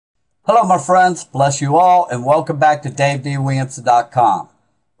Hello, my friends. Bless you all, and welcome back to DaveDWilliamson.com.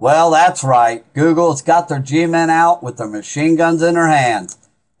 Well, that's right. Google has got their G-men out with their machine guns in their hands,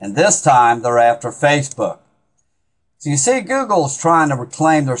 and this time they're after Facebook. So you see, Google is trying to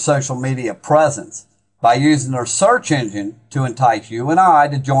reclaim their social media presence by using their search engine to entice you and I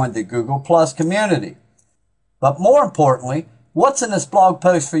to join the Google Plus community. But more importantly, what's in this blog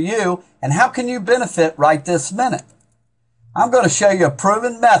post for you, and how can you benefit right this minute? I'm going to show you a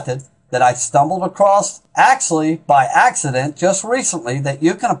proven method that I stumbled across actually by accident just recently that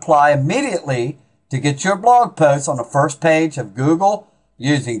you can apply immediately to get your blog posts on the first page of Google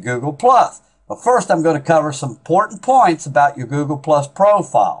using Google+. But first I'm going to cover some important points about your Google Plus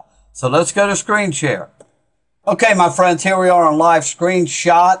profile. So let's go to screen share. Okay, my friends, here we are on live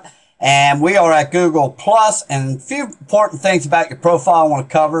screenshot, and we are at Google+, and a few important things about your profile I want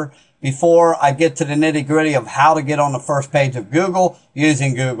to cover before I get to the nitty-gritty of how to get on the first page of Google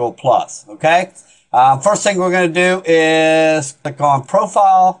using Google+. Okay? First thing we're going to do is click on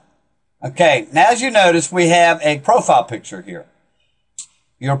Profile. Okay, now as you notice, we have a profile picture here.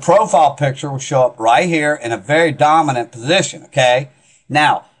 Your profile picture will show up right here in a very dominant position, okay?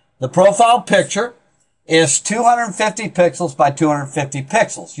 Now, the profile picture is 250 pixels by 250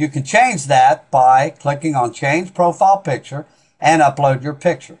 pixels. You can change that by clicking on Change Profile Picture and upload your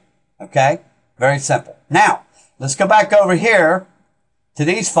picture. Okay, very simple. Now, let's go back over here to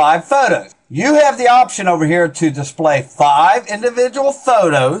these 5 photos. You have the option over here to display 5 individual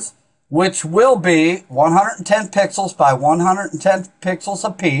photos, which will be 110 pixels by 110 pixels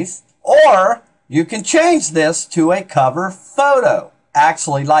apiece, or you can change this to a cover photo,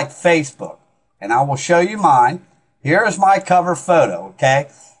 actually like Facebook. And I will show you mine. Here is my cover photo,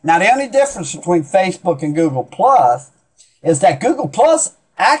 okay? Now, the only difference between Facebook and Google Plus is that Google Plus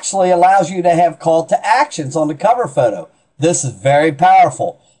actually allows you to have call to actions on the cover photo. This is very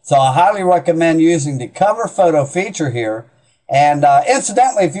powerful. So I highly recommend using the cover photo feature here. And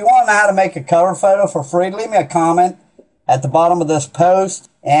incidentally, if you want to know how to make a cover photo for free, leave me a comment at the bottom of this post,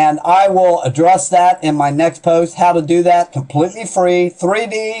 and I will address that in my next post, how to do that completely free,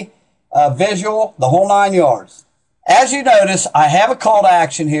 3D, visual, the whole 9 yards. As you notice, I have a call to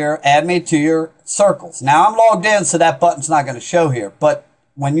action here, add me to your circles. Now I'm logged in, so that button's not going to show here, but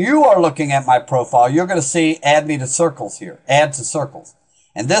when you are looking at my profile, you're going to see add me to circles here, add to circles.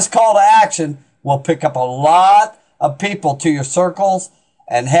 And this call to action will pick up a lot of people to your circles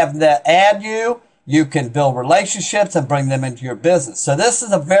and have them add you. You can build relationships and bring them into your business. So this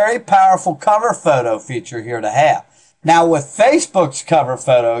is a very powerful cover photo feature here to have. Now with Facebook's cover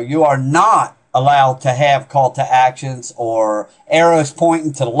photo, you are not allowed to have call to actions or arrows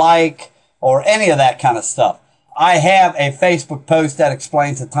pointing to like or any of that kind of stuff. I have a Facebook post that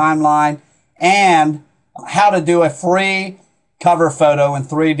explains the timeline and how to do a free cover photo in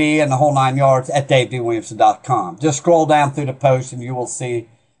 3D and the whole 9 yards at DaveDWilliamson.com. Just scroll down through the post and you will see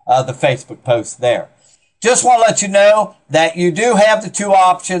the Facebook post there. Just want to let you know that you do have the 2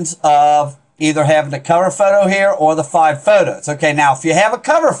 options of either having the cover photo here or the 5 photos. Okay, now if you have a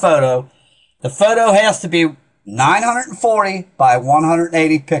cover photo, the photo has to be 940 by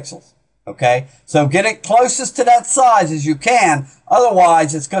 180 pixels. Okay, so get it closest to that size as you can.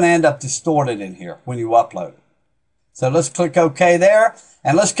 Otherwise, it's going to end up distorted in here when you upload it. So let's click OK there.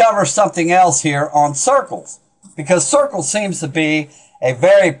 And let's cover something else here on circles. Because circles seems to be a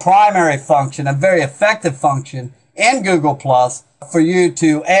very primary function, a very effective function in Google Plus for you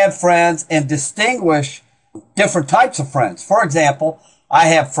to add friends and distinguish different types of friends. For example, I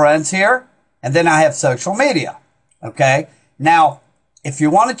have friends here, and then I have social media. Okay, now, if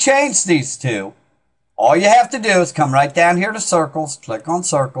you want to change these 2, all you have to do is come right down here to circles, click on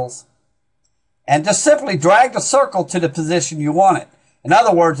circles, and just simply drag the circle to the position you want it. In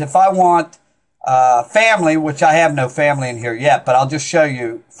other words, if I want family, which I have no family in here yet, but I'll just show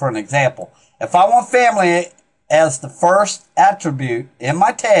you for an example. If I want family as the first attribute in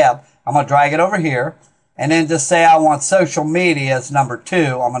my tab, I'm going to drag it over here, and then just say I want social media as number 2.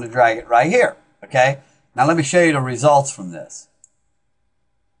 I'm going to drag it right here. Okay? Now let me show you the results from this.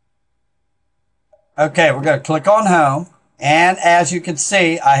 Okay, we're going to click on home, and as you can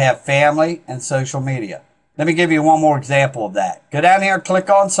see, I have family and social media. Let me give you one more example of that. Go down here, click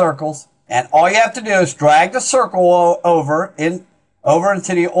on circles, and all you have to do is drag the circle over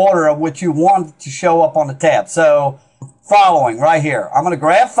into the order of which you want to show up on the tab. So, following right here. I'm going to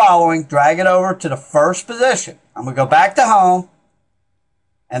grab following, drag it over to the first position. I'm going to go back to home,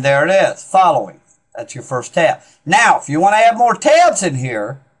 and there it is, following. That's your first tab. Now, if you want to add more tabs in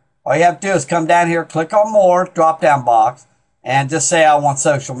here, all you have to do is come down here, click on more, drop down box, and just say I want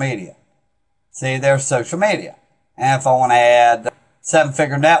social media. See, there's social media. And if I want to add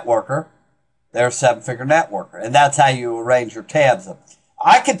seven-figure networker. There's seven-figure networker. And that's how you arrange your tabs.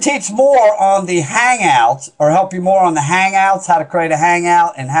 I could teach more on the Hangouts, or help you more on the Hangouts, how to create a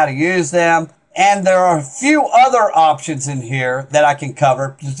Hangout and how to use them. And there are a few other options in here that I can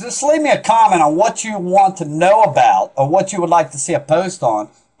cover. Just leave me a comment on what you want to know about or what you would like to see a post on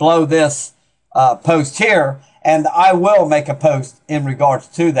below this post here, and I will make a post in regards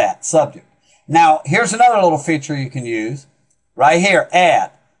to that subject. Now, here's another little feature you can use right here,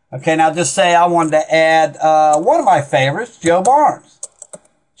 add. Okay, now just say I wanted to add one of my favorites, Joe Barnes.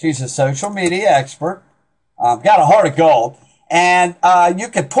 She's a social media expert, got a heart of gold, and you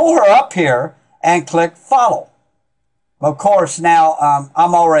could pull her up here and click follow. Of course, now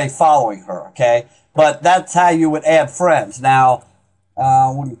I'm already following her, okay? But that's how you would add friends. Now,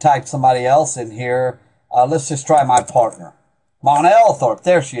 we can type somebody else in here. Let's just try my partner, Mona Ellithorpe.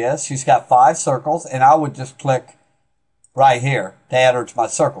 There she is. She's got 5 circles, and I would just click right here to add her to my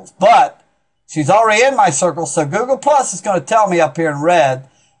circles. But she's already in my circles, so Google Plus is going to tell me up here in red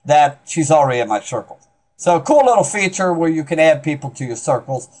that she's already in my circles. So a cool little feature where you can add people to your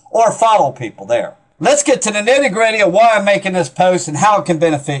circles or follow people there. Let's get to the nitty-gritty of why I'm making this post and how it can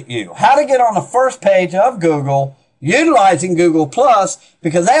benefit you. How to get on the first page of Google utilizing Google Plus,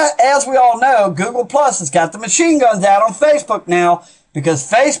 because as we all know, Google Plus has got the machine guns out on Facebook now because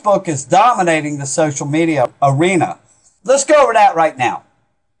Facebook is dominating the social media arena. Let's go over that right now.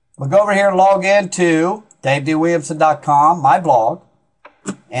 We'll go over here and log into davedwilliamson.com, my blog.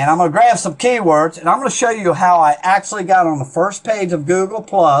 And I'm going to grab some keywords, and I'm going to show you how I actually got on the first page of Google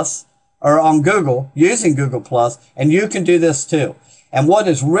Plus, or on Google, using Google Plus, and you can do this too. And what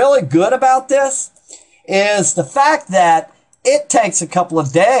is really good about this is the fact that it takes a couple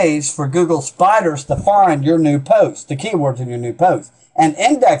of days for Google spiders to find your new post, the keywords in your new post, and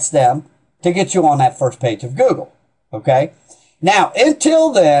index them to get you on that first page of Google. Okay? Now,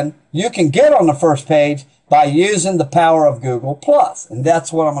 until then, you can get on the first page by using the power of Google Plus. And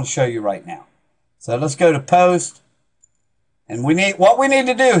that's what I'm going to show you right now. So let's go to post. And what we need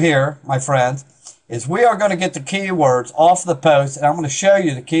to do here, my friends, is we are going to get the keywords off the post, and I'm going to show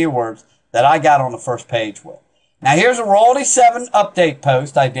you the keywords that I got on the first page with. Now here's a Royalty 7 update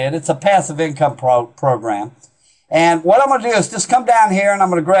post I did. It's a passive income program. And what I'm going to do is just come down here and I'm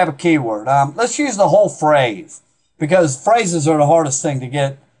going to grab a keyword. Let's use the whole phrase, because phrases are the hardest thing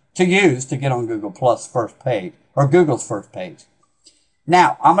to use to get on Google Plus first page, or Google's first page.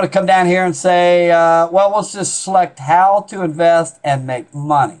 Now, I'm going to come down here and say, well, let's just select how to invest and make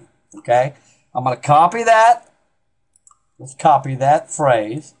money. Okay? I'm going to copy that. Let's copy that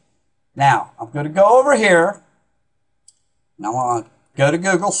phrase. Now, I'm going to go over here, and I want to go to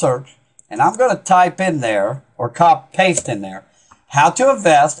Google search, and I'm going to type in there, or paste in there, how to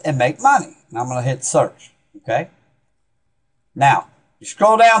invest and make money. And I'm going to hit search. Okay? Now, you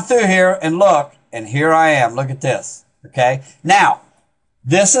scroll down through here and look, and here I am. Look at this. Okay? Now,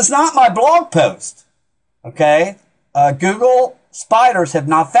 this is not my blog post. Okay? Google spiders have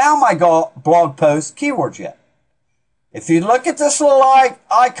not found my blog post keywords yet. If you look at this little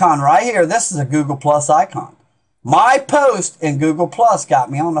icon right here, this is a Google Plus icon. My post in Google Plus got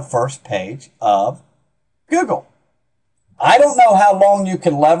me on the first page of Google. I don't know how long you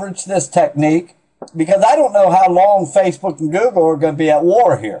can leverage this technique, because I don't know how long Facebook and Google are going to be at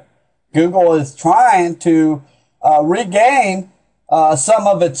war here. Google is trying to regain some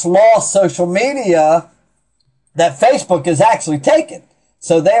of its lost social media that Facebook has actually taken.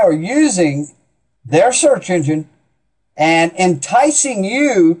 So they are using their search engine and enticing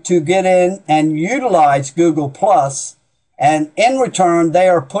you to get in and utilize Google Plus. And in return, they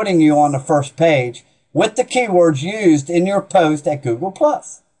are putting you on the first page with the keywords used in your post at Google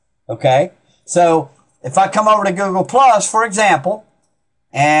Plus. Okay? So if I come over to Google Plus, for example,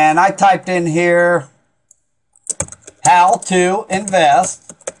 and I typed in here how to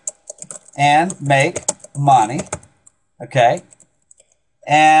invest and make money, okay,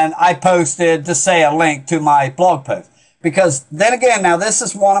 and I posted, to say, a link to my blog post. Because then again, now this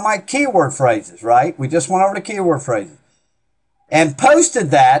is one of my keyword phrases, right? We just went over the keyword phrases. And posted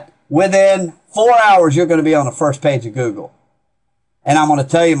that. Within 4 hours, you're going to be on the first page of Google. And I'm going to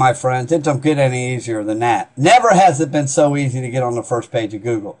tell you, my friends, it don't get any easier than that. Never has it been so easy to get on the first page of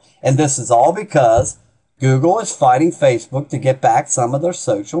Google. And this is all because Google is fighting Facebook to get back some of their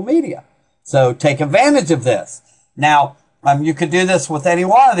social media. So take advantage of this. Now, you could do this with any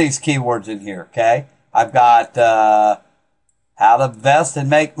one of these keywords in here, okay? I've got how to invest and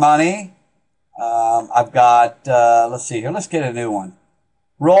make money. I've got, let's see here, let's get a new one.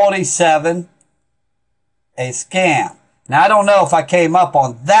 Royalty 7, a scam. Now, I don't know if I came up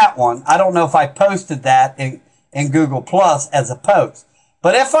on that one. I don't know if I posted that in Google Plus as a post.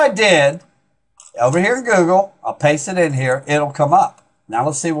 But if I did, over here in Google, I'll paste it in here, it'll come up. Now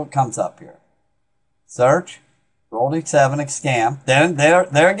let's see what comes up here. Search, Roll-D7 scam. Then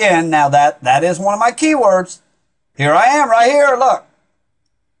there again, now that is one of my keywords. Here I am right here, look.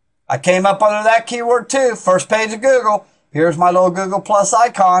 I came up under that keyword too, first page of Google. Here's my little Google Plus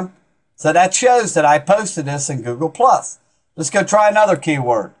icon. So that shows that I posted this in Google Plus. Let's go try another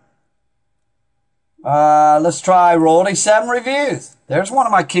keyword. Let's try Roll-D7 reviews. There's one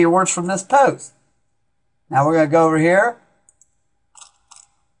of my keywords from this post. Now we're going to go over here.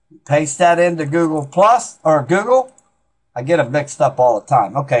 Paste that into Google Plus, or Google. I get them mixed up all the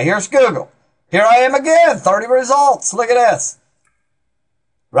time. Okay, here's Google. Here I am again, 30 results. Look at this.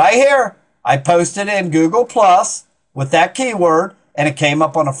 Right here, I posted in Google Plus with that keyword, and it came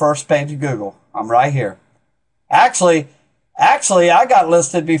up on the first page of Google. I'm right here. Actually, I got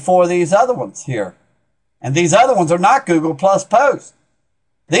listed before these other ones here. And these other ones are not Google Plus posts.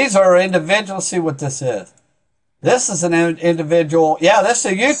 These are individual. See what this is. This is an individual. Yeah, this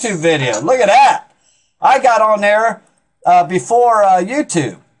is a YouTube video. Look at that. I got on there before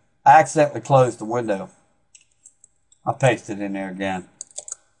YouTube. I accidentally closed the window. I'll paste it in there again.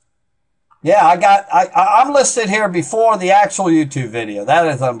 Yeah, I'm listed here before the actual YouTube video. That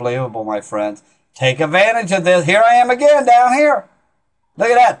is unbelievable, my friends. Take advantage of this. Here I am again down here. Look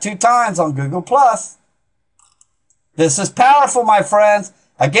at that, 2 times on Google Plus. This is powerful, my friends.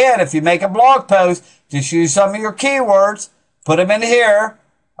 Again, if you make a blog post, just use some of your keywords. Put them in here.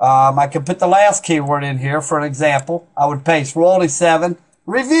 I could put the last keyword in here for an example. I would paste Roll-D7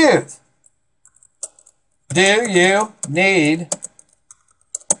 reviews. Do you need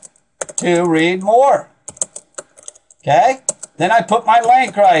to read more? Okay? Then I put my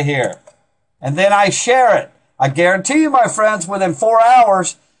link right here. And then I share it. I guarantee you, my friends, within 4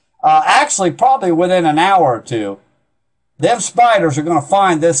 hours, actually probably within an hour or two, them spiders are going to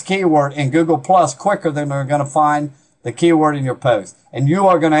find this keyword in Google Plus quicker than they're going to find the keyword in your post. And you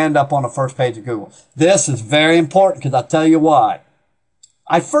are going to end up on the first page of Google. This is very important because I'll tell you why.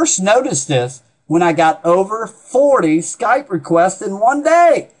 I first noticed this when I got over 40 Skype requests in one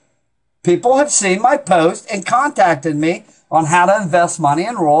day. People have seen my post and contacted me on how to invest money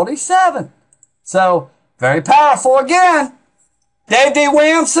in Roll-D7. So, very powerful again. Dave D.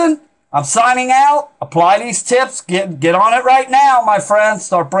 Williamson, I'm signing out. Apply these tips. Get on it right now, my friends.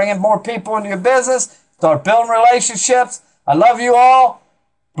 Start bringing more people into your business. Start building relationships. I love you all.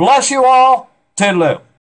 Bless you all. Toodaloo.